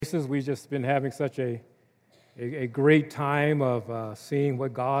places. We've just been having such a great time of seeing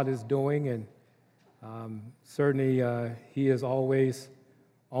what God is doing, and certainly He is always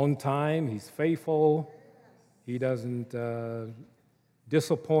on time. He's faithful. He doesn't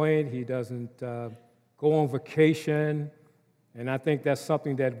disappoint. He doesn't go on vacation, and I think that's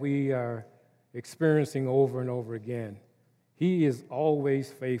something that we are experiencing over and over again. He is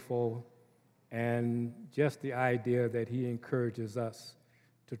always faithful, and just the idea that He encourages us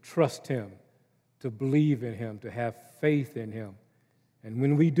to trust Him, to believe in Him, to have faith in Him. And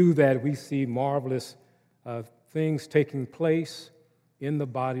when we do that, we see marvelous things taking place in the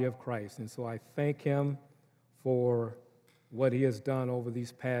body of Christ. And so I thank Him for what He has done over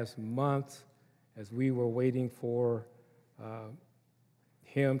these past months as we were waiting for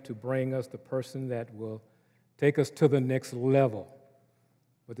Him to bring us the person that will take us to the next level.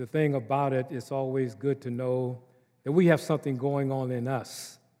 But the thing about it, it's always good to know that we have something going on in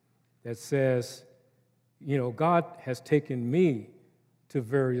us that says, you know, God has taken me to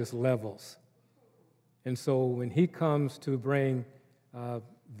various levels. And so when He comes to bring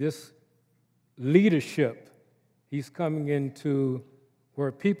this leadership, He's coming into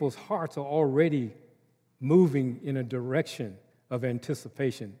where people's hearts are already moving in a direction of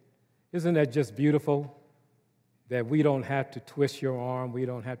anticipation. Isn't that just beautiful? That we don't have to twist your arm, we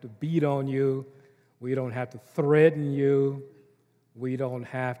don't have to beat on you, we don't have to threaten you, we don't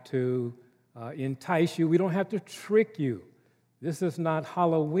have to entice you, we don't have to trick you. This is not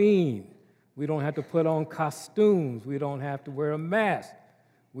Halloween. We don't have to put on costumes, we don't have to wear a mask.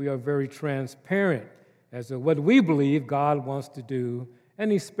 We are very transparent as to what we believe God wants to do,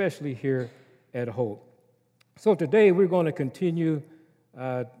 and especially here at Hope. So today we're going to continue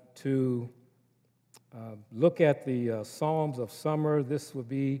to look at the Psalms of Summer. This will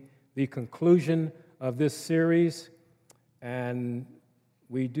be the conclusion of this series, and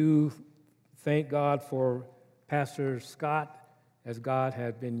we do thank God for Pastor Scott, as God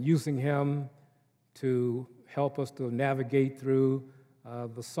has been using him to help us to navigate through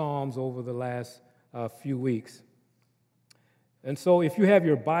the Psalms over the last few weeks. And so if you have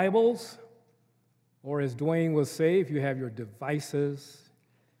your Bibles, or as Dwayne will say, if you have your devices,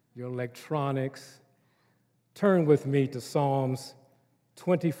 your electronics, turn with me to Psalms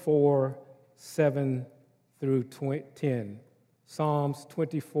 24, 7 through 10. Psalms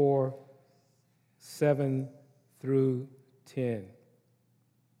 24, 7 through 10.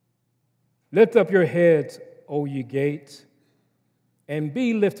 Lift up your heads, O ye gates, and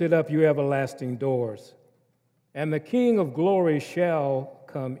be lifted up, you everlasting doors, and the King of glory shall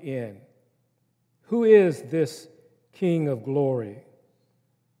come in. Who is this King of glory?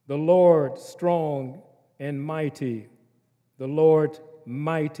 The Lord strong and mighty, the Lord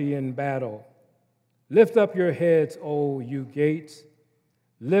mighty in battle. Lift up your heads, O you gates,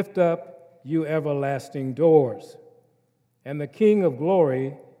 lift up, you everlasting doors, and the King of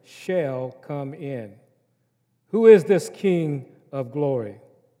glory shall come in. Who is this King of glory?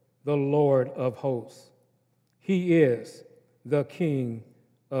 The Lord of hosts. He is the King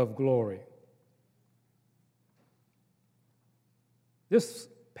of glory. This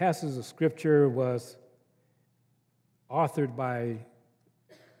passage of Scripture was authored by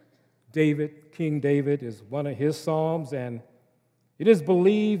David. King David is one of his psalms, and it is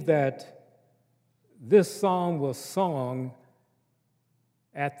believed that this psalm was sung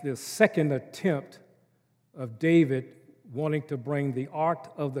at the second attempt of David wanting to bring the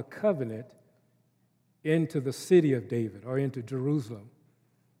Ark of the Covenant into the city of David, or into Jerusalem.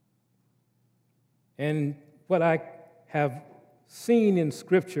 And what I have seen in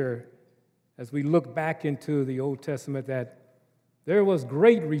Scripture as we look back into the Old Testament, that there was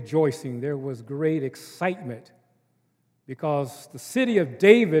great rejoicing, there was great excitement, because the city of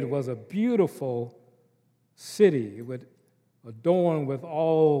David was a beautiful city. It was adorned with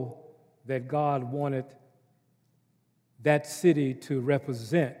all that God wanted that city to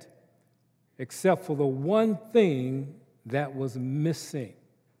represent, except for the one thing that was missing,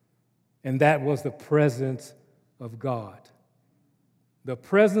 and that was the presence of God. The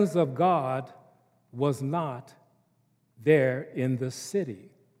presence of God was not there in the city.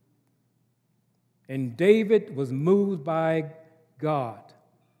 And David was moved by God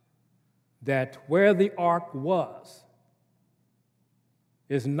that where the ark was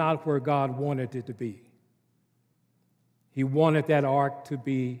is not where God wanted it to be. He wanted that ark to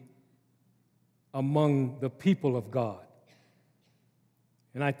be among the people of God.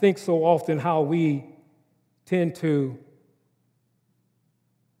 And I think so often how we tend to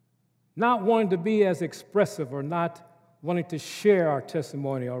not wanting to be as expressive, or not wanting to share our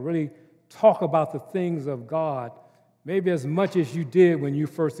testimony, or really talk about the things of God, maybe as much as you did when you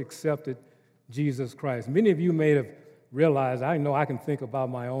first accepted Jesus Christ. Many of you may have realized, I know I can think about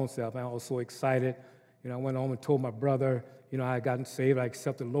my own self. I was so excited. I went home and told my brother, I had gotten saved. I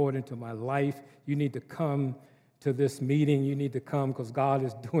accepted the Lord into my life. You need to come to this meeting. You need to come because God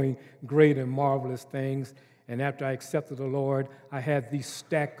is doing great and marvelous things. And after I accepted the Lord, I had these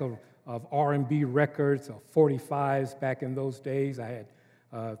stack of R&B records, of 45s back in those days. I had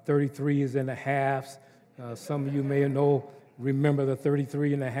 33s and a halves. Some of you may remember the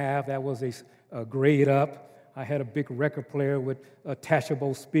 33 and a half. That was a grade up. I had a big record player with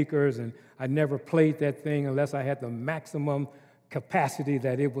attachable speakers, and I never played that thing unless I had the maximum capacity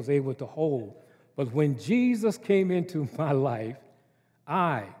that it was able to hold. But when Jesus came into my life,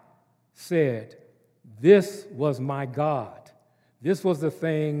 I said, this was my God. This was the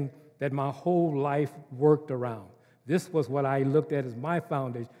thing that my whole life worked around. This was what I looked at as my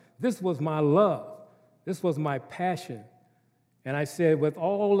foundation. This was my love. This was my passion. And I said, with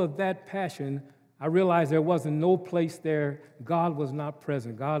all of that passion, I realized there wasn't no place there. God was not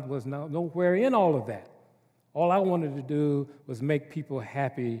present. God was nowhere in all of that. All I wanted to do was make people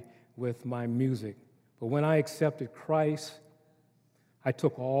happy with my music. But when I accepted Christ, I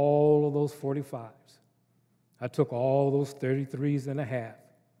took all of those 45s. I took all those 33s and a half.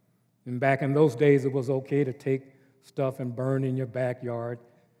 And back in those days, it was okay to take stuff and burn in your backyard.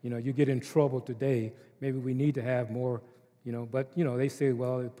 You get in trouble today. Maybe we need to have more, but, they say,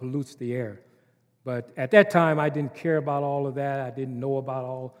 well, it pollutes the air. But at that time, I didn't care about all of that. I didn't know about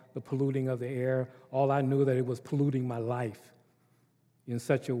all the polluting of the air. All I knew that it was polluting my life in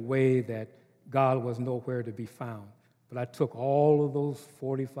such a way that God was nowhere to be found. But I took all of those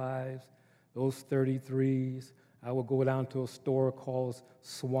 45s, those 33s. I would go down to a store called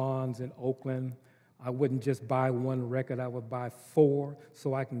Swan's in Oakland. I wouldn't just buy one record. I would buy 4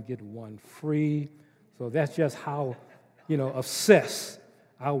 so I can get one free. So that's just how, obsessed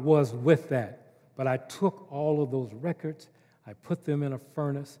I was with that. But I took all of those records, I put them in a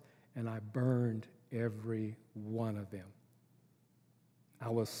furnace, and I burned every one of them. I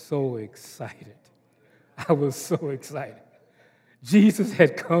was so excited. I was so excited. Jesus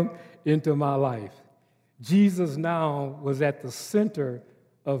had come into my life. Jesus now was at the center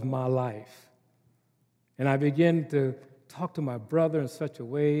of my life. And I began to talk to my brother in such a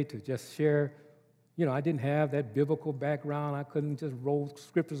way to just share. I didn't have that biblical background. I couldn't just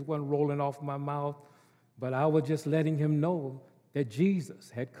scriptures wasn't rolling off my mouth. But I was just letting him know that Jesus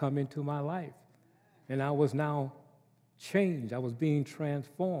had come into my life. And I was now changed. I was being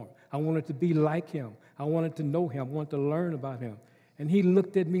transformed. I wanted to be like him. I wanted to know him. I wanted to learn about him. And he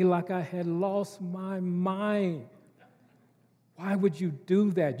looked at me like I had lost my mind. Why would you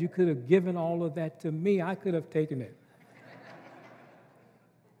do that? You could have given all of that to me. I could have taken it.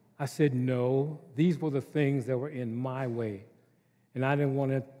 I said, no, these were the things that were in my way. And I didn't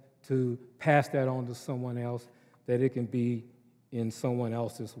want to pass that on to someone else, that it can be in someone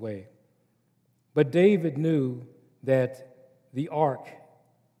else's way. But David knew that the ark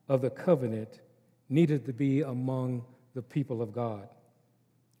of the covenant needed to be among the people of God.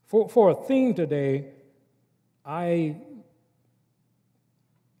 For a theme today, I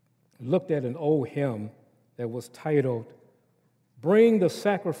looked at an old hymn that was titled, "Bring the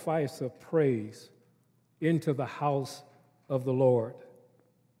Sacrifice of Praise into the House of the Lord."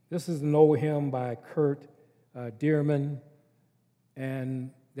 This is an old hymn by Kurt Dearman,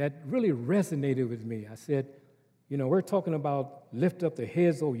 and that really resonated with me. I said, we're talking about lift up the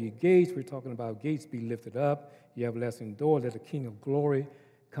heads, O ye gates. We're talking about gates be lifted up. You have everlasting door, let the King of glory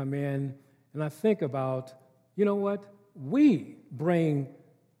come in. And I think about, what? We bring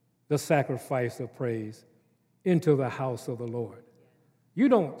the sacrifice of praise into the house of the Lord. You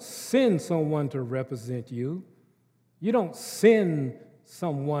don't send someone to represent you. You don't send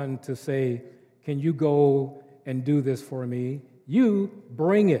someone to say, can you go and do this for me? You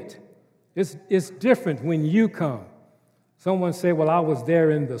bring it. It's different when you come. Someone say, well, I was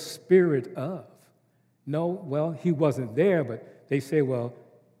there in the spirit of. No, well, he wasn't there, but they say, well,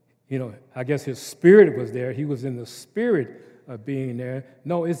 I guess his spirit was there. He was in the spirit of being there.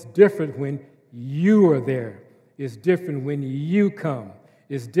 No, it's different when you are there. It's different when you come.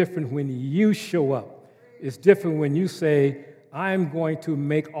 It's different when you show up. It's different when you say, I'm going to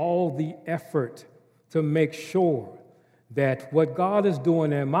make all the effort to make sure that what God is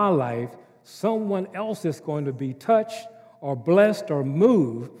doing in my life, someone else is going to be touched or blessed or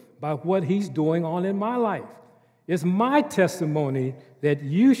moved by what he's doing on in my life. It's my testimony that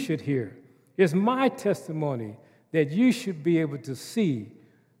you should hear. It's my testimony that you should be able to see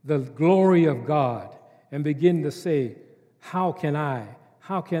the glory of God and begin to say, how can I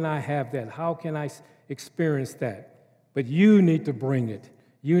have that? How can I experience that? but you need to bring it.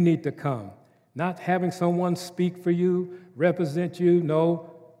 You need to come. Not having someone speak for you, represent you. No,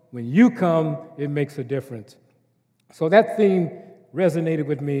 when you come, it makes a difference. So that theme resonated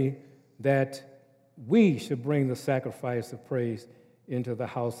with me, that we should bring the sacrifice of praise into the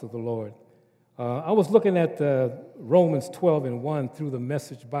house of the Lord. I was looking at Romans 12:1 through the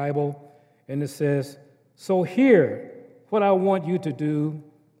Message Bible, and it says, "So here, what I want you to do,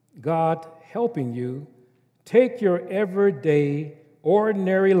 God helping you, take your everyday,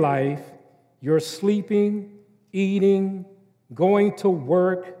 ordinary life, your sleeping, eating, going to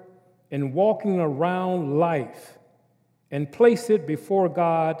work, and walking around life, and place it before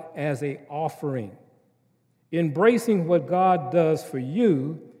God as an offering. Embracing what God does for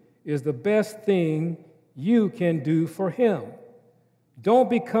you is the best thing you can do for Him. Don't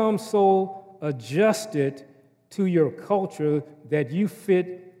become so adjusted to your culture that you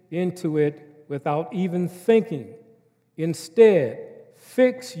fit into it without even thinking. Instead,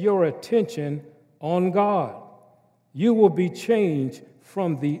 fix your attention on God. You will be changed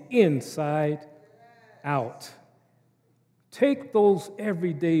from the inside out." Take those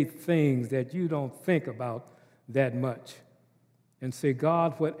everyday things that you don't think about that much and say,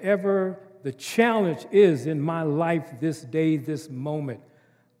 "God, whatever the challenge is in my life this day, this moment,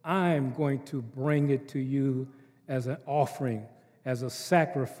 I'm going to bring it to you as an offering, as a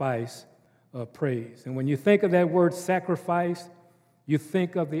sacrifice of praise." And when you think of that word sacrifice, you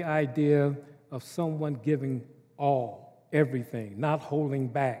think of the idea of someone giving all, everything, not holding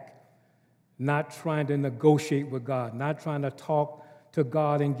back, not trying to negotiate with God, not trying to talk to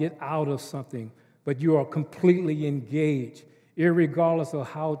God and get out of something, but you are completely engaged, irregardless of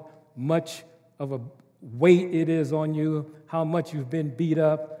how much of a weight it is on you, how much you've been beat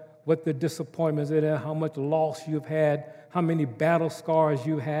up, what the disappointments are, how much loss you've had, how many battle scars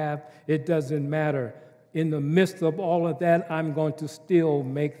you have. It doesn't matter. In the midst of all of that, I'm going to still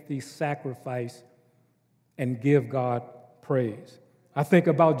make the sacrifice and give God praise. I think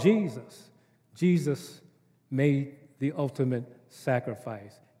about Jesus. Jesus made the ultimate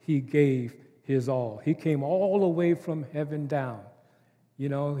sacrifice. He gave his all. He came all the way from heaven down. You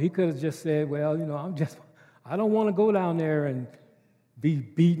know, he could have just said, "Well, you know, I don't want to go down there and be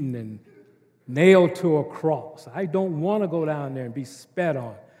beaten and nailed to a cross. I don't want to go down there and be spat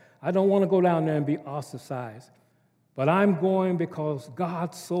on. I don't want to go down there and be ostracized. But I'm going because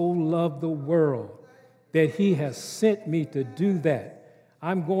God so loved the world that He has sent me to do that.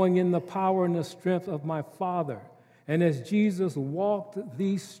 I'm going in the power and the strength of my Father." And as Jesus walked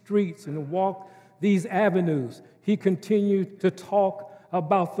these streets and walked these avenues, He continued to talk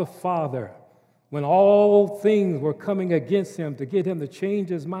about the Father. When all things were coming against Him to get Him to change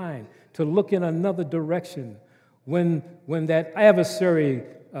His mind, to look in another direction, when that adversary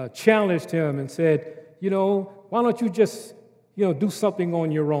challenged Him and said, "You know, why don't you just, do something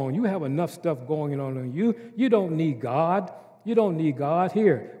on your own? You have enough stuff going on you. You don't need God. You don't need God.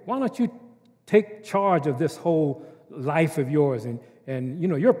 Here, why don't you take charge of this whole life of yours? And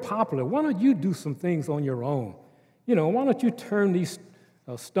you're popular. Why don't you do some things on your own? Why don't you turn these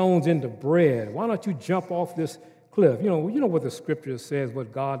stones into bread? Why don't you jump off this cliff? You know what the Scripture says,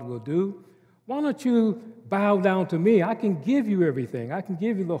 what God will do. Why don't you bow down to me? I can give you everything. I can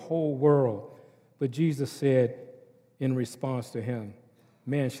give you the whole world." But Jesus said in response to him,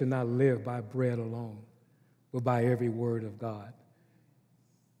 "Man should not live by bread alone, but by every word of God.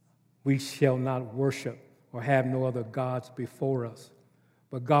 We shall not worship or have no other gods before us,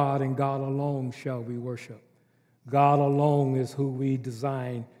 but God and God alone shall we worship. God alone is who we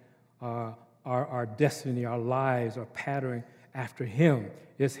design our destiny, our lives, our pattern after Him.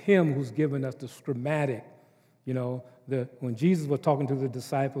 It's Him who's given us the schematic. When Jesus was talking to the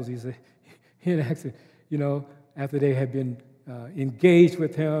disciples, He said, after they had been engaged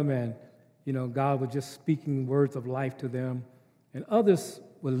with Him, and God was just speaking words of life to them, and others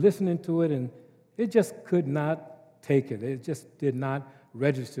were listening to it, and they just could not take it. It just did not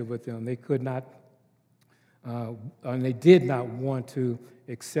register with them. They could not, and they did not want to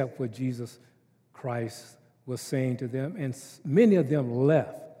accept what Jesus Christ was saying to them, and many of them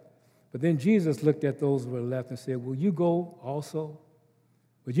left. But then Jesus looked at those who were left and said, "Will you go also?"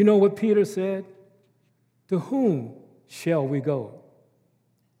 But you know what Peter said? "To whom shall we go?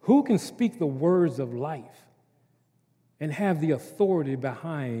 Who can speak the words of life and have the authority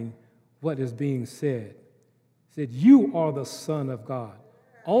behind what is being said?" He said, "You are the Son of God.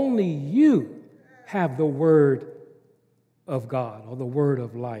 Only you have the word of God, or the word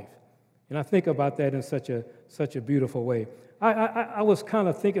of life." And I think about that in such a beautiful way. I was kind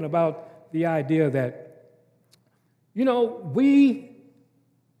of thinking about the idea that, we,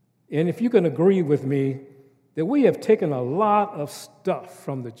 and if you can agree with me, that we have taken a lot of stuff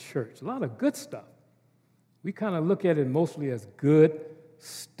from the church, a lot of good stuff. We kind of look at it mostly as good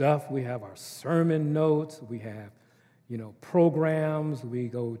stuff. We have our sermon notes, we have, programs, we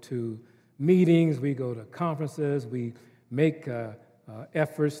go to meetings, we go to conferences, we make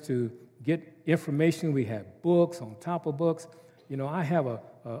efforts to get information. We have books on top of books. I have a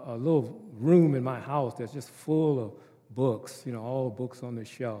little room in my house that's just full of books, all books on the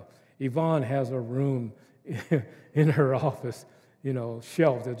shelf. DeVaughn has a room in her office,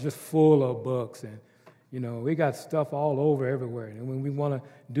 shelves that's just full of books. And, we got stuff all over everywhere. And when we want to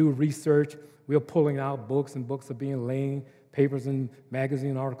do research, we're pulling out books, and books are being laid. Papers and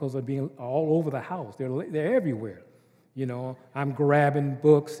magazine articles are being all over the house. They're everywhere. I'm grabbing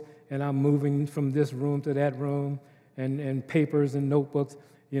books, and I'm moving from this room to that room, and papers and notebooks.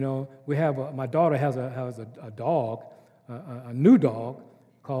 We have my daughter has a dog, a new dog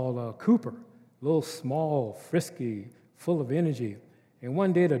called Cooper, a little small, frisky, full of energy. And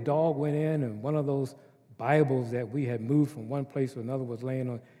one day the dog went in, and one of those Bibles that we had moved from one place to another was laying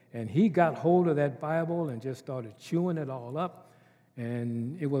on, and he got hold of that Bible and just started chewing it all up,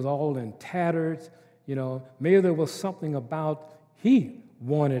 and it was all in tatters. Maybe there was something about he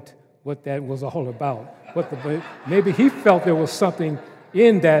wanted what that was all about. Maybe he felt there was something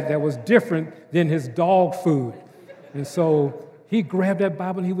in that was different than his dog food. And so he grabbed that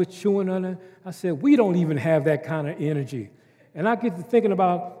Bible and he was chewing on it. I said, we don't even have that kind of energy. And I get to thinking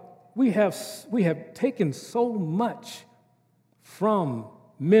about we have taken so much from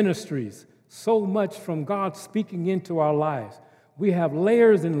ministries, so much from God speaking into our lives. We have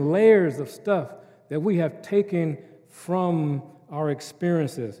layers and layers of stuff that we have taken from our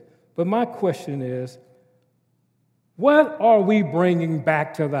experiences. But my question is, what are we bringing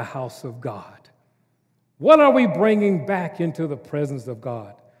back to the house of God? What are we bringing back into the presence of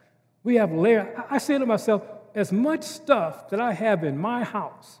God? We have layers. I say to myself, as much stuff that I have in my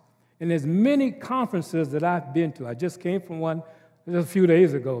house and as many conferences that I've been to, I just came from one just a few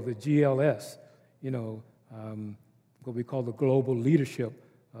days ago, the GLS, what we call the Global Leadership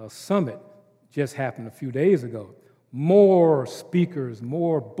Summit, just happened a few days ago. More speakers,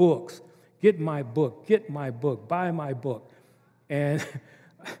 more books. Get my book, buy my book. And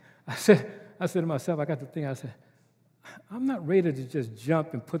I said to myself, I got to think, I said, I'm not ready to just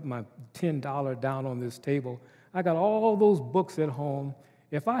jump and put my $10 down on this table. I got all those books at home.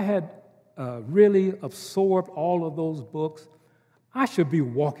 If I had really absorbed all of those books, I should be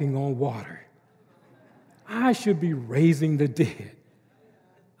walking on water. I should be raising the dead.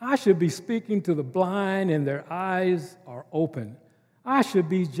 I should be speaking to the blind and their eyes are open. I should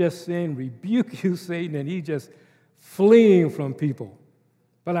be just saying, rebuke you, Satan, and he just fleeing from people.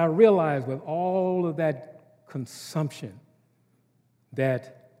 But I realized with all of that consumption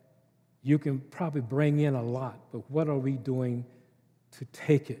that you can probably bring in a lot, but what are we doing to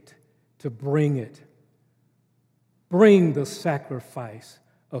take it, to bring it? Bring the sacrifice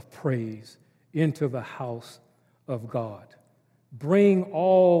of praise into the house of God. Bring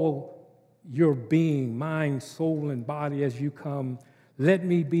all your being, mind, soul, and body as you come. Let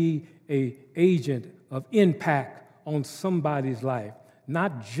me be an agent of impact on somebody's life,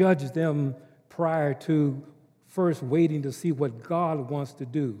 not judge them prior to first waiting to see what God wants to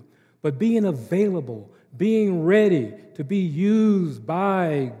do, but being available, being ready to be used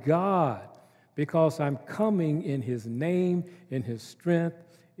by God, because I'm coming in his name, in his strength,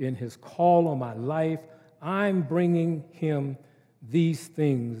 in his call on my life. I'm bringing him these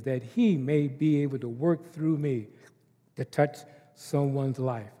things that he may be able to work through me to touch someone's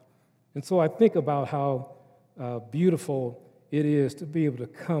life. And so I think about how beautiful it is to be able to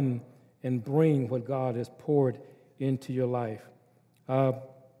come and bring what God has poured into your life. I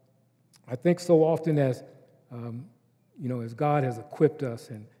think so often as God has equipped us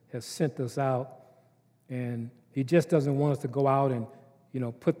and has sent us out, and he just doesn't want us to go out and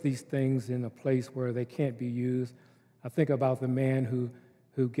put these things in a place where they can't be used. I think about the man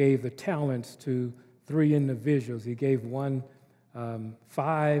who gave the talents to 3 individuals. He gave one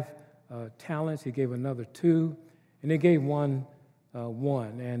 5 talents, he gave another 2, and he gave one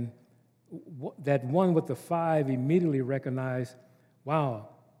 1. And that one with the 5 immediately recognized, wow,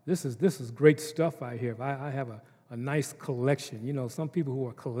 this is great stuff I have. I have a nice collection. Some people who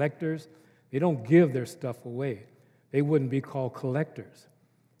are collectors, they don't give their stuff away. They wouldn't be called collectors.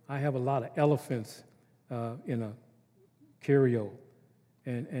 I have a lot of elephants in a curio.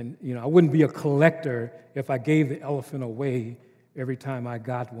 And I wouldn't be a collector if I gave the elephant away every time I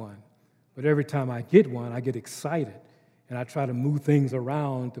got one. But every time I get one, I get excited. And I try to move things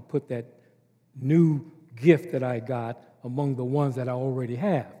around to put that new gift that I got among the ones that I already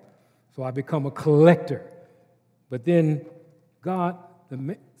have. So I become a collector. But then God,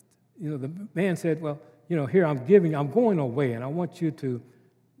 the man said, well, here I'm going away, and I want you to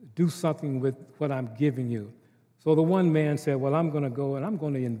do something with what I'm giving you. So the one man said, well, I'm going to go and I'm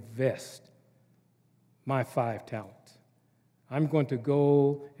going to invest my 5 talents. I'm going to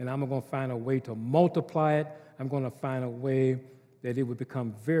go and I'm going to find a way to multiply it. I'm going to find a way that it would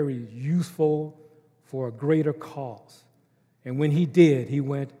become very useful for a greater cause. And when he did, he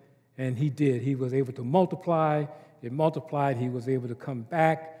went and he did. He was able to multiply. It multiplied. He was able to come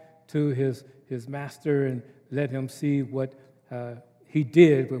back to his master and let him see what he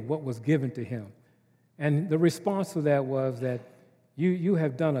did with what was given to him. And the response to that was that you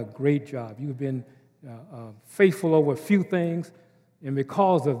have done a great job. You've been faithful over a few things, and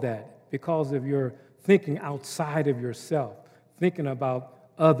because of that, because of your thinking outside of yourself, thinking about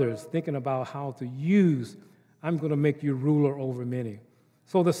others, thinking about how to use, I'm going to make you ruler over many.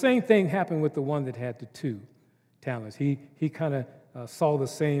 So the same thing happened with the one that had the 2 talents. He kind of saw the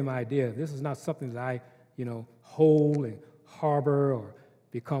same idea. This is not something that I, hold and harbor or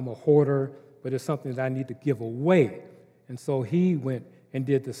become a hoarder, but it's something that I need to give away. And so he went and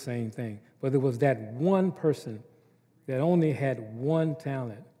did the same thing. But there was that one person that only had 1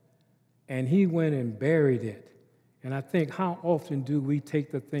 talent, and he went and buried it. And I think, how often do we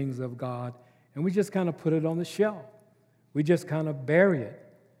take the things of God and we just kind of put it on the shelf? We just kind of bury it.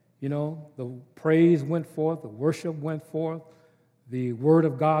 The praise went forth, the worship went forth, the word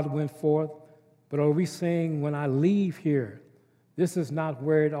of God went forth. But are we saying, when I leave here, this is not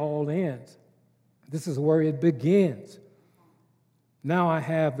where it all ends? This is where it begins. Now I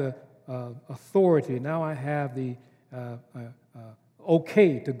have the authority. Now I have the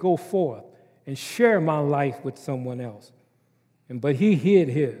okay to go forth and share my life with someone else. But he hid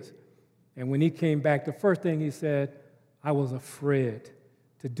his. And when he came back, the first thing he said, I was afraid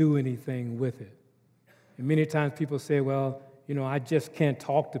to do anything with it. And many times people say, well, I just can't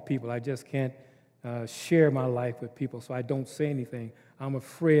talk to people. I just can't share my life with people, so I don't say anything. I'm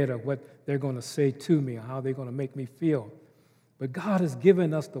afraid of what they're going to say to me or how they're going to make me feel. But God has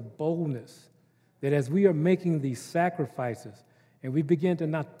given us the boldness that as we are making these sacrifices and we begin to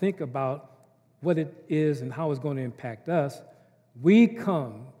not think about what it is and how it's going to impact us, we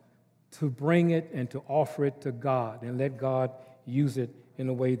come to bring it and to offer it to God and let God use it in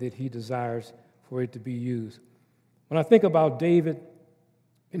a way that he desires for it to be used. When I think about David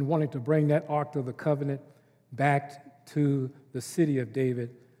and wanting to bring that Ark of the Covenant back to the city of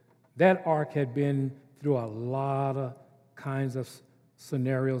David, that Ark had been through a lot of kinds of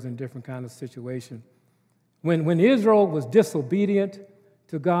scenarios and different kinds of situations. When Israel was disobedient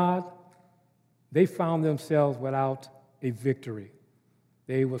to God, they found themselves without a victory.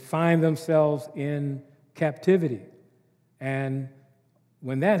 They would find themselves in captivity. And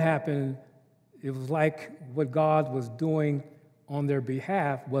when that happened, it was like what God was doing on their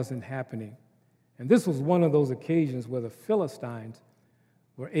behalf wasn't happening. And this was one of those occasions where the Philistines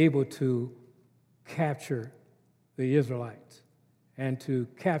were able to capture the Israelites and to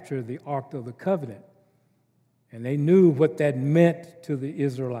capture the Ark of the Covenant. And they knew what that meant to the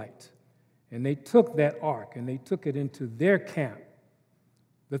Israelites. And they took that ark and they took it into their camp.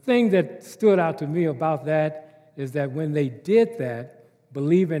 The thing that stood out to me about that is that when they did that,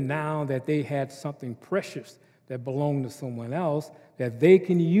 believing now that they had something precious that belonged to someone else, that they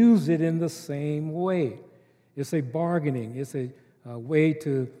can use it in the same way. It's a bargaining. It's a way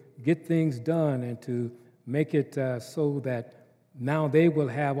to get things done and to make it so that now they will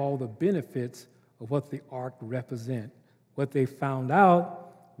have all the benefits of what the ark represents. What they found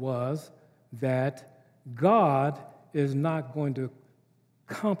out was that God is not going to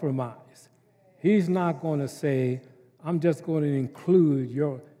compromise. He's not going to say, I'm just going to include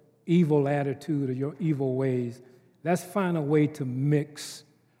your evil attitude or your evil ways. Let's find a way to mix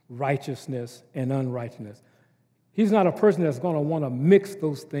righteousness and unrighteousness. He's not a person that's going to want to mix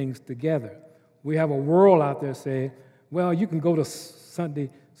those things together. We have a world out there saying, well, you can go to Sunday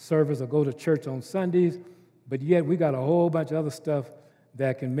service or go to church on Sundays, but yet we got a whole bunch of other stuff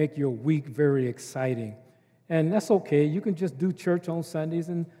that can make your week very exciting. And that's okay. You can just do church on Sundays,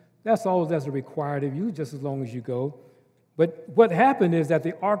 and that's all that's required of you, just as long as you go. But what happened is that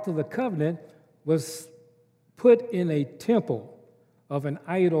the Ark of the Covenant was put in a temple of an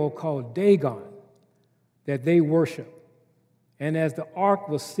idol called DeVaughn that they worship. And as the ark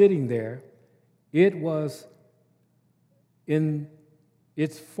was sitting there, it was in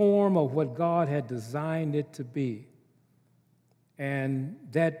its form of what God had designed it to be. And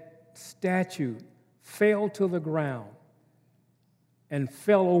that statue fell to the ground and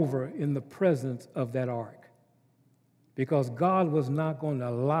fell over in the presence of that ark, because God was not going to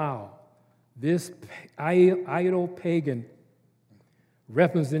allow this idol pagan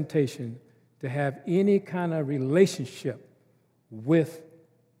representation to have any kind of relationship with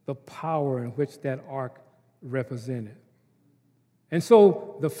the power in which that ark represented. And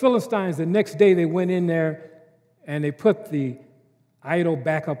so the Philistines, the next day, they went in there and they put the idol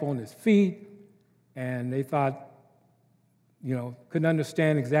back up on his feet, and they thought, couldn't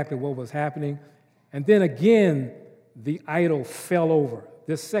understand exactly what was happening. And then again, the idol fell over.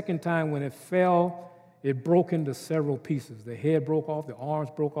 This second time when it fell, it broke into several pieces. The head broke off, the arms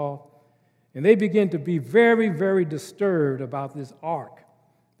broke off. And they began to be very, very disturbed about this ark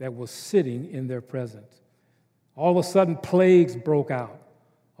that was sitting in their presence. All of a sudden, plagues broke out.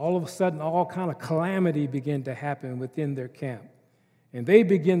 All of a sudden, all kind of calamity began to happen within their camp. And they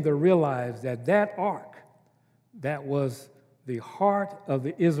began to realize that that ark, that was the heart of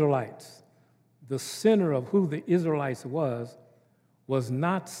the Israelites, the center of who the Israelites was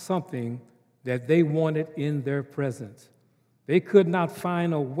not something that they wanted in their presence. They could not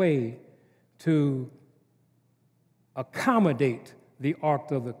find a way to accommodate the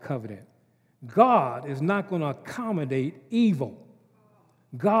Ark of the Covenant. God is not going to accommodate evil.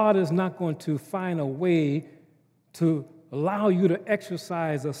 God is not going to find a way to allow you to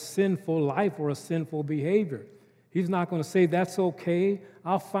exercise a sinful life or a sinful behavior. He's not going to say, that's okay,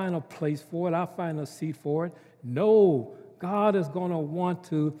 I'll find a place for it, I'll find a seat for it. No, God is going to want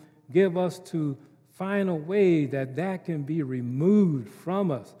to give us to find a way that that can be removed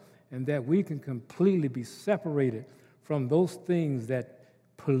from us and that we can completely be separated from those things that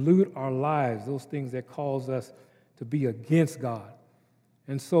pollute our lives, those things that cause us to be against God.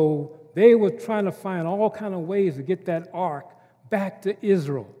 And so they were trying to find all kind of ways to get that ark back to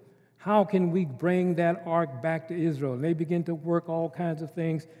Israel. How can we bring that ark back to Israel? And they begin to work all kinds of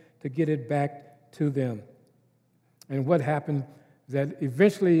things to get it back to them. And what happened is that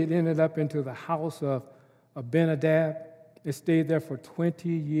eventually it ended up into the house of Abinadab. It stayed there for 20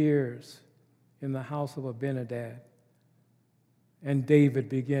 years in the house of Abinadab. And David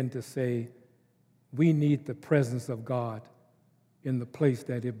began to say, we need the presence of God in the place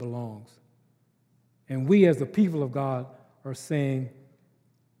that it belongs. And we as the people of God are saying,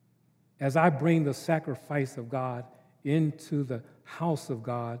 as I bring the sacrifice of God into the house of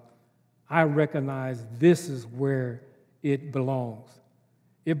God, I recognize this is where it belongs.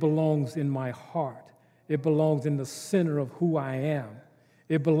 It belongs in my heart. It belongs in the center of who I am.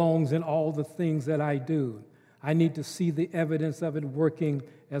 It belongs in all the things that I do. I need to see the evidence of it working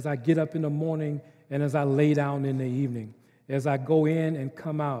as I get up in the morning and as I lay down in the evening, as I go in and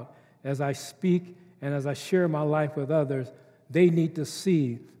come out, as I speak and as I share my life with others. They need to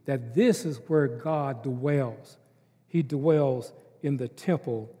see that this is where God dwells. He dwells in the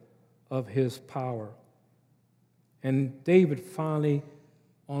temple of his power. And David finally,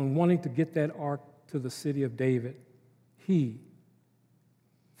 on wanting to get that ark to the city of David, he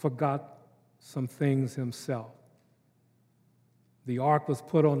forgot some things himself. The ark was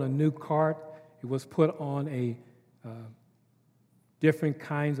put on a new cart. It was put on a different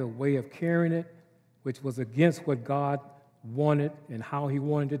kinds of way of carrying it, which was against what God wanted and how he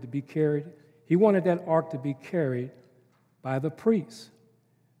wanted it to be carried. He wanted that ark to be carried by the priests.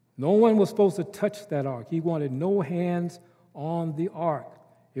 No one was supposed to touch that ark. He wanted no hands on the ark.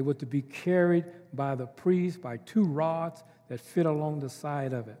 It was to be carried by the priests, by two rods that fit along the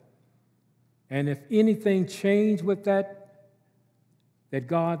side of it. And if anything changed with that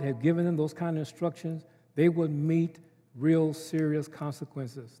God had given them those kind of instructions, they would meet real serious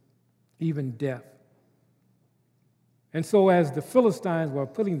consequences, even death. And so as the Philistines were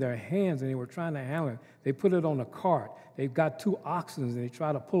putting their hands and they were trying to handle it, they put it on a cart. They've got two oxen and they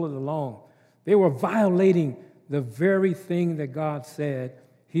try to pull it along. They were violating the very thing that God said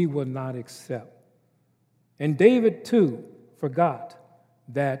he would not accept. And David, too, forgot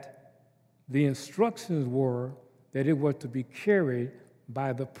that the instructions were that it was to be carried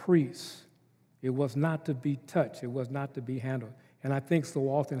by the priests. It was not to be touched. It was not to be handled. And I think so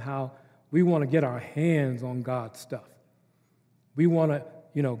often how we want to get our hands on God's stuff. We want to,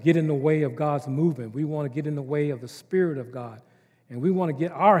 get in the way of God's movement. We want to get in the way of the Spirit of God. And we want to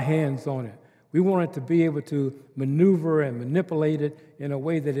get our hands on it. We want it to be able to maneuver and manipulate it in a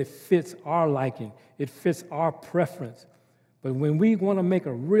way that it fits our liking. It fits our preference. But when we want to make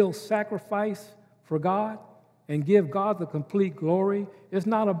a real sacrifice for God and give God the complete glory, it's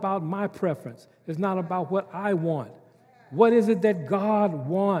not about my preference. It's not about what I want. What is it that God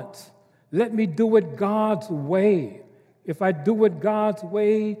wants? Let me do it God's way. If I do it God's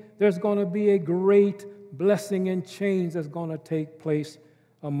way, there's going to be a great blessing and change that's going to take place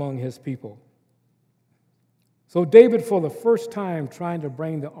among his people. So David, for the first time, trying to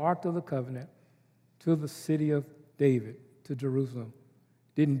bring the Ark of the Covenant to the city of David, to Jerusalem,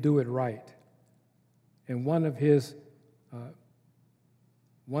 didn't do it right. And one of his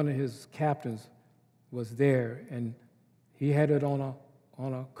captains was there, and he had it on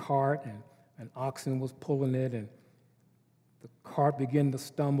a cart, and an oxen was pulling it, and the cart began to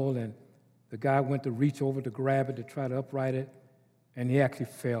stumble, and the guy went to reach over to grab it to try to upright it, and he actually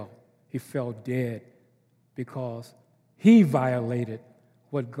fell. He fell dead because he violated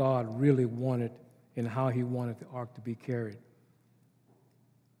what God really wanted and how he wanted the ark to be carried.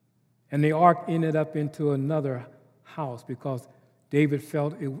 And the ark ended up into another house because David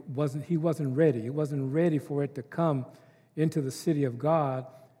felt he wasn't ready. He wasn't ready for it to come into the city of God.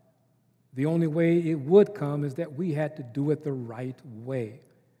 The only way it would come is that we had to do it the right way.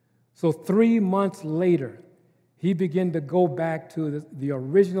 So 3 months later, he began to go back to the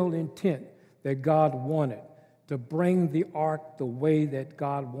original intent that God wanted, to bring the ark the way that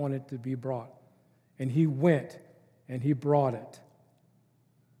God wanted to be brought. And he went and he brought it.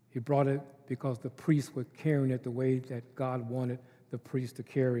 He brought it because the priests were carrying it the way that God wanted the priests to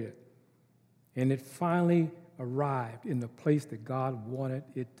carry it. And it finally arrived in the place that God wanted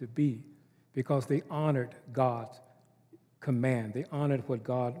it to be because they honored God's command. They honored what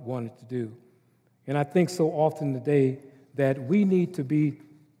God wanted to do. And I think so often today that we need to be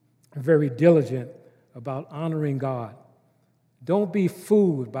very diligent about honoring God. Don't be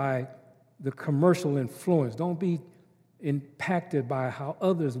fooled by the commercial influence. Don't be impacted by how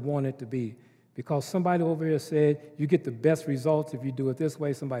others want it to be. Because somebody over here said, you get the best results if you do it this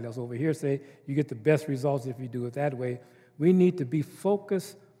way. Somebody else over here said, you get the best results if you do it that way. We need to be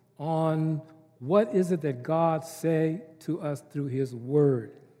focused on what is it that God said to us through his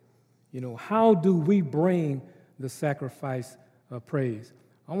word. How do we bring the sacrifice of praise?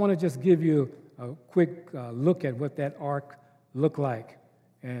 I want to just give you a quick look at what that ark looked like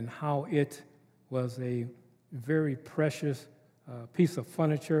and how it was a very precious piece of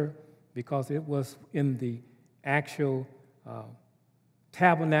furniture because it was in the actual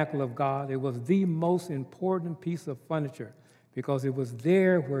tabernacle of God. It was the most important piece of furniture because it was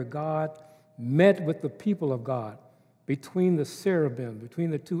there where God met with the people of God, between the cherubim, between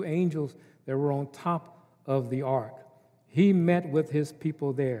the two angels that were on top of the ark. He met with his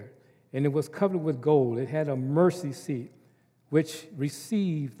people there, and it was covered with gold. It had a mercy seat, which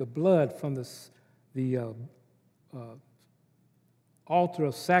received the blood from the altar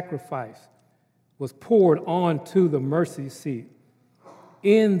of sacrifice, was poured onto the mercy seat.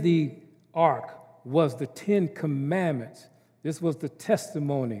 In the ark was the 10 Commandments. This was the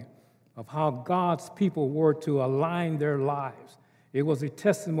testimony of how God's people were to align their lives. It was a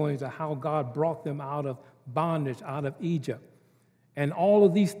testimony to how God brought them out of bondage, out of Egypt. And all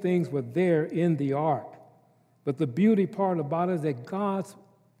of these things were there in the ark. But the beauty part about it is that God's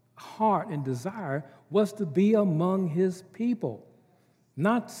heart and desire was to be among his people.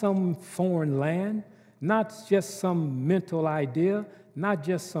 Not some foreign land, not just some mental idea, not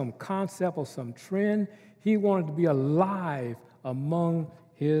just some concept or some trend. He wanted to be alive among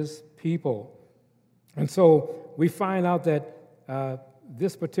his people. And so we find out that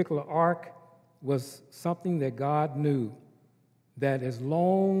this particular ark was something that God knew, that as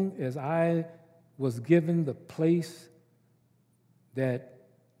long as I was given the place that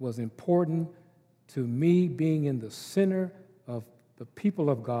was important to me being in the center of the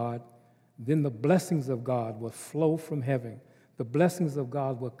people of God, then the blessings of God would flow from heaven. The blessings of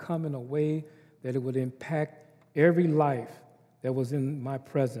God would come in a way that it would impact every life that was in my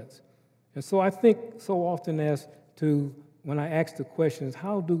presence. And so I think so often as to when I ask the questions,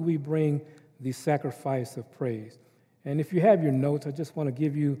 how do we bring the sacrifice of praise? And if you have your notes, I just want to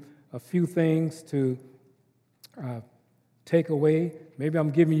give you a few things to take away. Maybe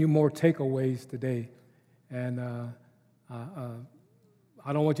I'm giving you more takeaways today. And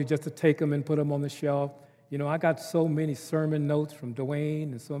I don't want you just to take them and put them on the shelf. I got so many sermon notes from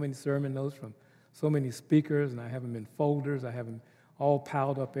DeVaughn and so many sermon notes from so many speakers, and I have them in folders. I have them all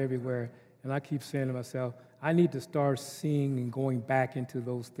piled up everywhere. And I keep saying to myself, I need to start seeing and going back into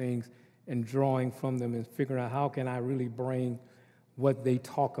those things and drawing from them and figuring out how can I really bring what they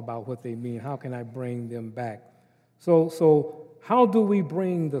talk about, what they mean. How can I bring them back? So how do we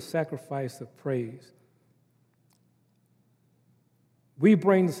bring the sacrifice of praise? We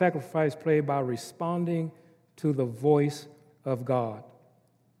bring the sacrifice of praise by responding to the voice of God.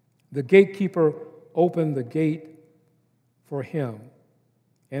 The gatekeeper opened the gate for him,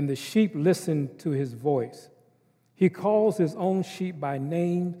 and the sheep listened to his voice. He calls his own sheep by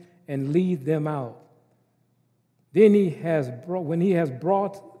name and leads them out. Then when he has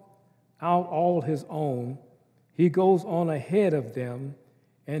brought out all his own, He goes on ahead of them,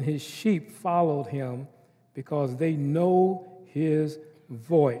 and his sheep followed him because they know his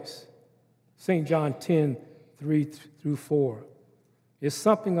voice. St. John 10:3-4. It's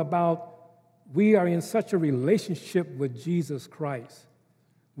something about we are in such a relationship with Jesus Christ.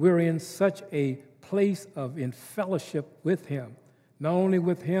 We're in such a place in fellowship with him, not only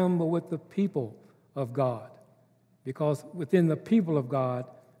with him, but with the people of God. Because within the people of God,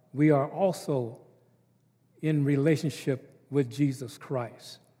 we are also in relationship with Jesus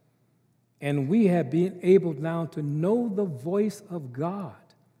Christ. And we have been able now to know the voice of God.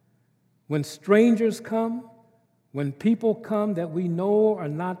 When strangers come, when people come that we know are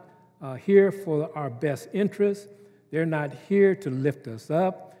not here for our best interests, they're not here to lift us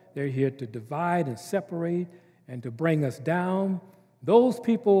up, they're here to divide and separate and to bring us down. Those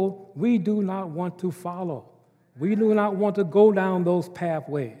people we do not want to follow. We do not want to go down those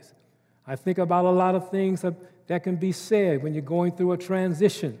pathways. I think about a lot of things that can be said when you're going through a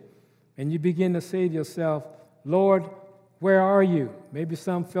transition and you begin to say to yourself, Lord, where are you? Maybe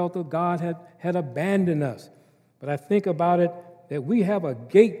some felt that God had abandoned us. But I think about it that we have a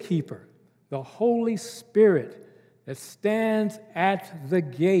gatekeeper, the Holy Spirit, that stands at the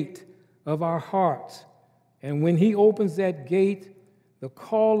gate of our hearts. And when he opens that gate, the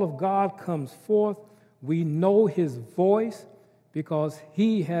call of God comes forth. We know his voice because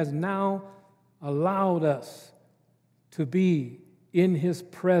he has now allowed us to be in his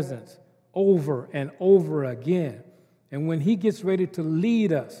presence over and over again. And when he gets ready to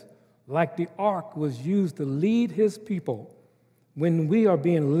lead us, like the ark was used to lead his people, when we are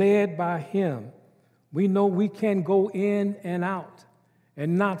being led by him, we know we can go in and out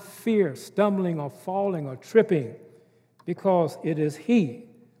and not fear stumbling or falling or tripping, because it is he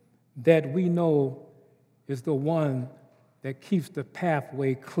that we know is the one that keeps the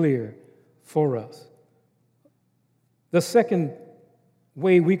pathway clear for us. The second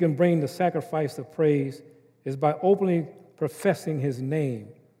way we can bring the sacrifice of praise is by openly professing his name.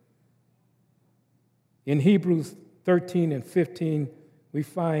 In Hebrews 13:15, we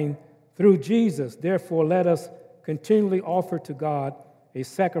find, through Jesus, therefore let us continually offer to God a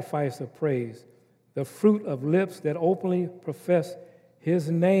sacrifice of praise, the fruit of lips that openly profess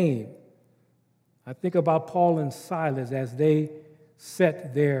his name. I think about Paul and Silas as they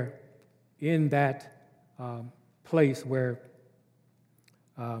sat there in that place where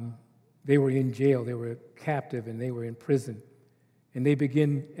they were in jail, they were captive, and they were in prison. And they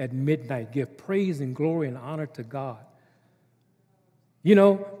begin at midnight, give praise and glory and honor to God. You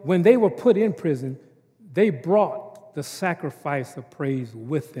know, when they were put in prison, they brought the sacrifice of praise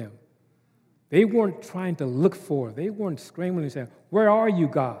with them. They weren't trying to look for it. They weren't screaming and saying, "Where are you,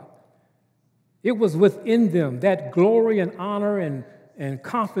 God?" It was within them, that glory and honor and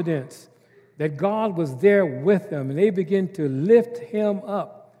confidence that God was there with them. And they begin to lift him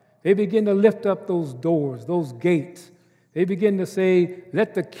up. They begin to lift up those doors, those gates. They begin to say,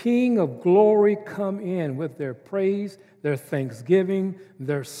 let the King of glory come in with their praise, their thanksgiving,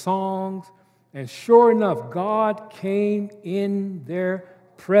 their songs. And sure enough, God came in their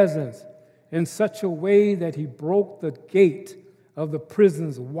presence in such a way that he broke the gate of the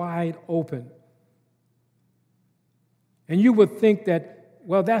prisons wide open. And you would think that,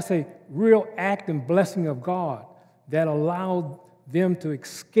 well, that's a real act and blessing of God that allowed them to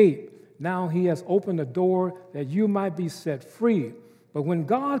escape. Now he has opened a door that you might be set free. But when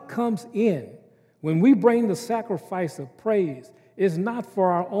God comes in, when we bring the sacrifice of praise, it's not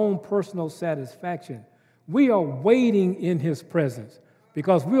for our own personal satisfaction. We are waiting in his presence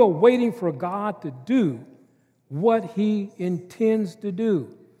because we are waiting for God to do what he intends to do.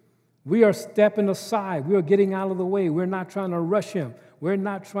 We are stepping aside. We are getting out of the way. We're not trying to rush him. We're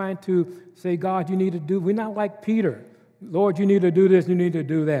not trying to say, God, you need to do. We're not like Peter. Lord, you need to do this. You need to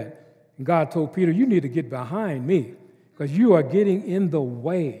do that. And God told Peter, you need to get behind me because you are getting in the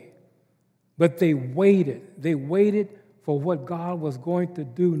way. But they waited. They waited for what God was going to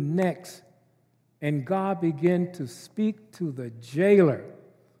do next. And God began to speak to the jailer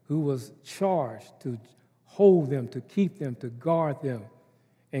who was charged to hold them, to keep them, to guard them.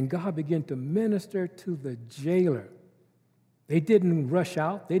 And God began to minister to the jailer. They didn't rush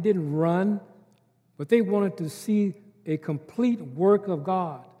out. They didn't run. But they wanted to see a complete work of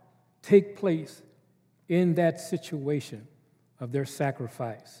God take place in that situation of their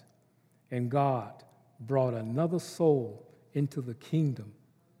sacrifice. And God brought another soul into the kingdom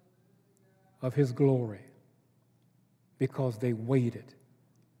of his glory because they waited.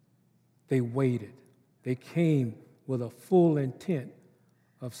 They waited. They came with a full intent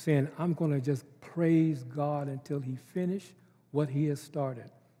of saying, I'm going to just praise God until he finishes what he has started.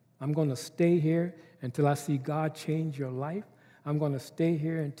 I'm going to stay here until I see God change your life. I'm going to stay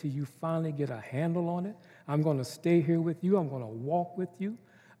here until you finally get a handle on it. I'm going to stay here with you. I'm going to walk with you.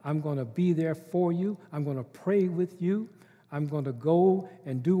 I'm going to be there for you. I'm going to pray with you. I'm going to go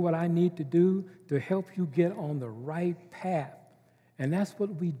and do what I need to do to help you get on the right path. And that's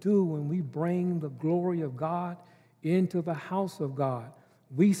what we do when we bring the glory of God into the house of God.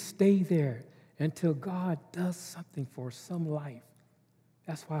 We stay there until God does something for some life.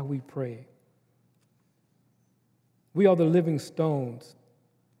 That's why we pray. We are the living stones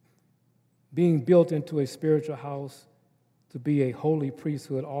being built into a spiritual house to be a holy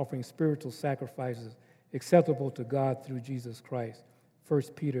priesthood offering spiritual sacrifices acceptable to God through Jesus Christ. 1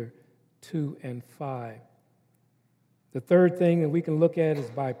 Peter 2 and 5. The third thing that we can look at is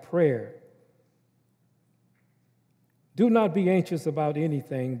by prayer. Do not be anxious about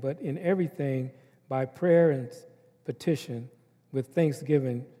anything, but in everything, by prayer and petition, with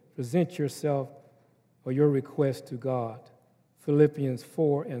thanksgiving, present yourself or your request to God. Philippians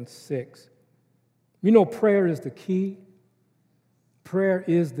 4 and 6. You know, prayer is the key. Prayer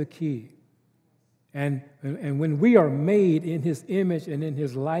is the key. And when we are made in His image and in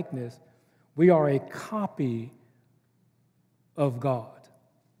His likeness, we are a copy of God.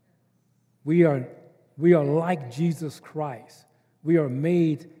 We are like Jesus Christ. We are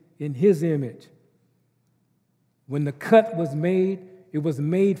made in His image. When the cut was made, it was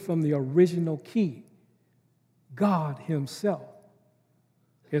made from the original key. God Himself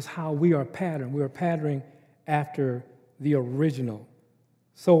is how we are patterned. We are patterning after the original.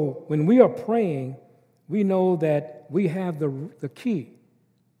 So when we are praying, we know that we have the key.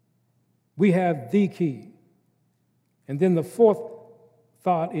 We have the key. And then the fourth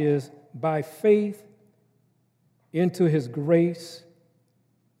thought is by faith into His grace.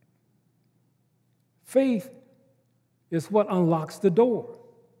 Faith is what unlocks the door.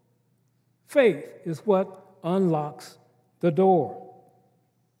 Faith is what unlocks the door.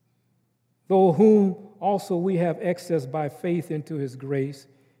 Though whom also we have access by faith into His grace,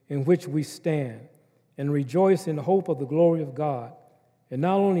 in which we stand, and rejoice in hope of the glory of God. And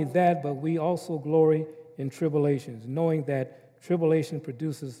not only that, but we also glory in tribulations, knowing that tribulation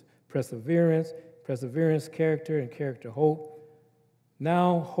produces perseverance, perseverance character, and character hope.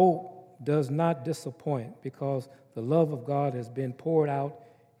 Now hope does not disappoint, because the love of God has been poured out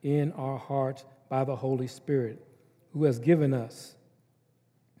in our hearts by the Holy Spirit, who has given us.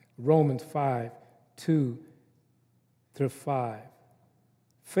 Romans 5, 2 through 5.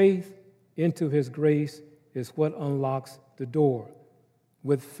 Faith into His grace is what unlocks the door.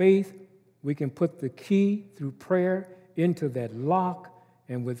 With faith, we can put the key through prayer into that lock,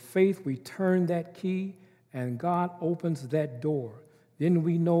 and with faith, we turn that key, and God opens that door. Then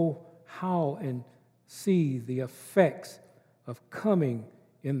we know how and see the effects of coming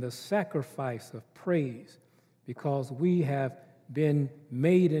in the sacrifice of praise, because we have been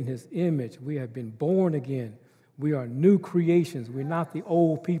made in His image. We have been born again. We are new creations. We're not the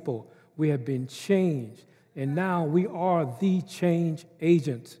old people. We have been changed. And now we are the change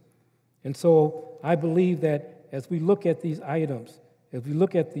agents. And so I believe that as we look at these items, as we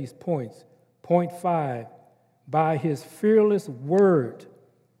look at these points, point 5, by His fearless word,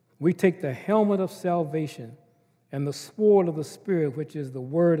 we take the helmet of salvation and the sword of the Spirit, which is the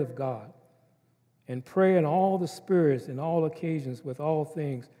word of God, and pray in all the spirits in all occasions with all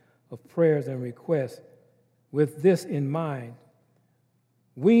things of prayers and requests. With this in mind,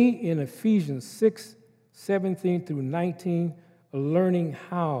 we in Ephesians 6, 17 through 19 are learning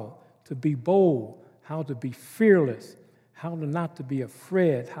how to be bold, how to be fearless, how to not to be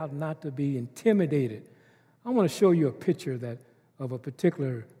afraid, how not to be intimidated. I want to show you a picture of a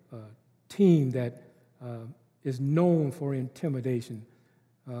particular team that is known for intimidation.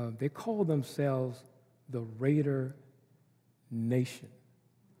 They call themselves the Raider Nation.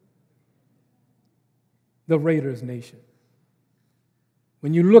 The Raiders Nation.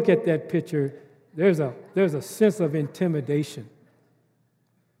 When you look at that picture, there's a sense of intimidation.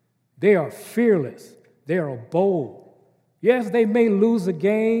 They are fearless. They are bold. Yes, they may lose a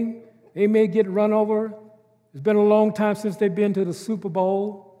game. They may get run over. It's been a long time since they've been to the Super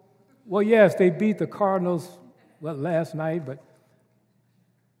Bowl. Well, yes, they beat the Cardinals last night, but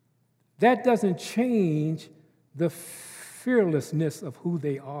that doesn't change the fearlessness of who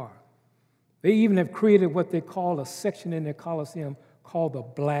they are. They even have created what they call a section in their Coliseum called the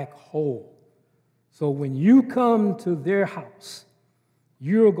Black Hole. So when you come to their house,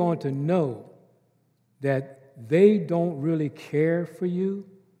 you're going to know that they don't really care for you,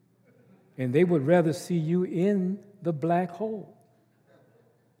 and they would rather see you in the black hole.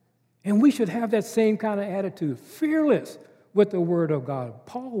 And we should have that same kind of attitude, fearless. with the word of God.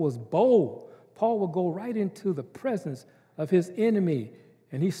 Paul was bold. Paul would go right into the presence of his enemy,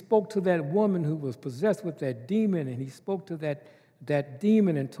 and he spoke to that woman who was possessed with that demon, and he spoke to that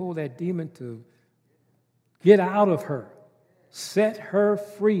demon and told that demon to get out of her, set her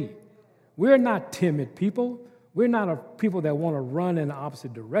free. We're not timid people. We're not a people that want to run in the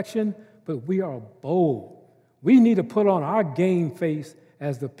opposite direction, but we are bold. We need to put on our game face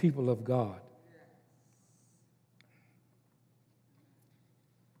as the people of God.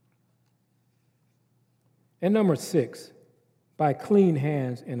 And number 6, by clean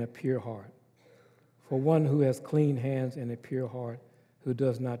hands and a pure heart. For one who has clean hands and a pure heart, who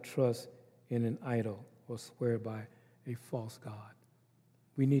does not trust in an idol or swear by a false god.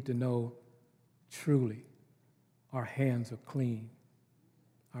 We need to know truly our hands are clean.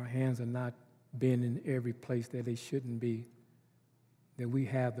 Our hands are not been in every place that they shouldn't be, that we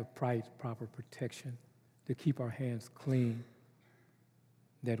have the proper protection to keep our hands clean,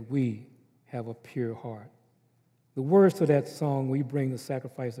 that we have a pure heart. The words to that song, We Bring the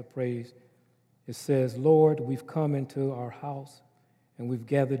Sacrifice of Praise, it says, Lord, we've come into our house and we've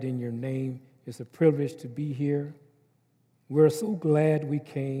gathered in your name. It's a privilege to be here. We're so glad we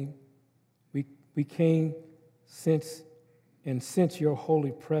came. We came since your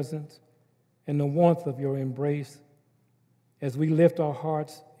holy presence and the warmth of your embrace. As we lift our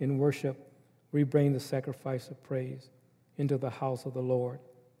hearts in worship, we bring the sacrifice of praise into the house of the Lord.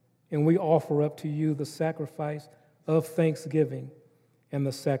 And we offer up to you the sacrifice of thanksgiving and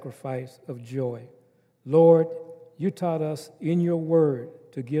the sacrifice of joy. Lord, you taught us in your word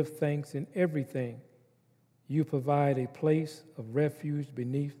to give thanks in everything. You provide a place of refuge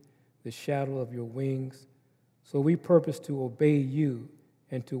beneath the shadow of your wings. So we purpose to obey you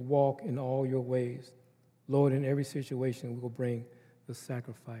and to walk in all your ways. Lord, in every situation, we will bring the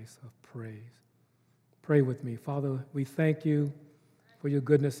sacrifice of praise. Pray with me. Father, we thank you for your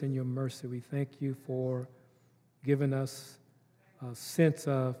goodness and your mercy. We thank you for giving us a sense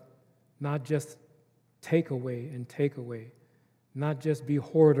of not just take away, not just be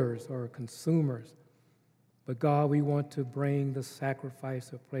hoarders or consumers, but God, we want to bring the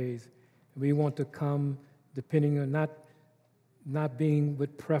sacrifice of praise. We want to come depending on not being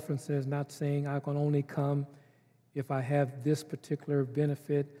with preferences, not saying I can only come if I have this particular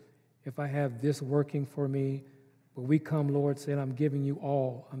benefit, if I have this working for me. But we come, Lord, saying I'm giving you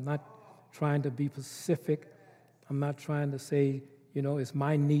all. I'm not trying to be specific. I'm not trying to say, it's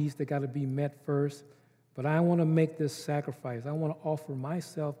my needs that got to be met first. But I want to make this sacrifice. I want to offer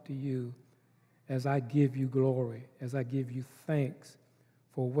myself to you as I give you glory, as I give you thanks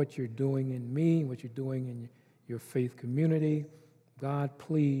for what you're doing in me, what you're doing in your faith community. God,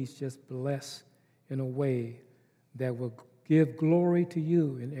 please just bless in a way that will give glory to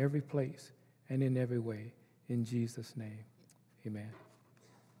you in every place and in every way. In Jesus' name, amen.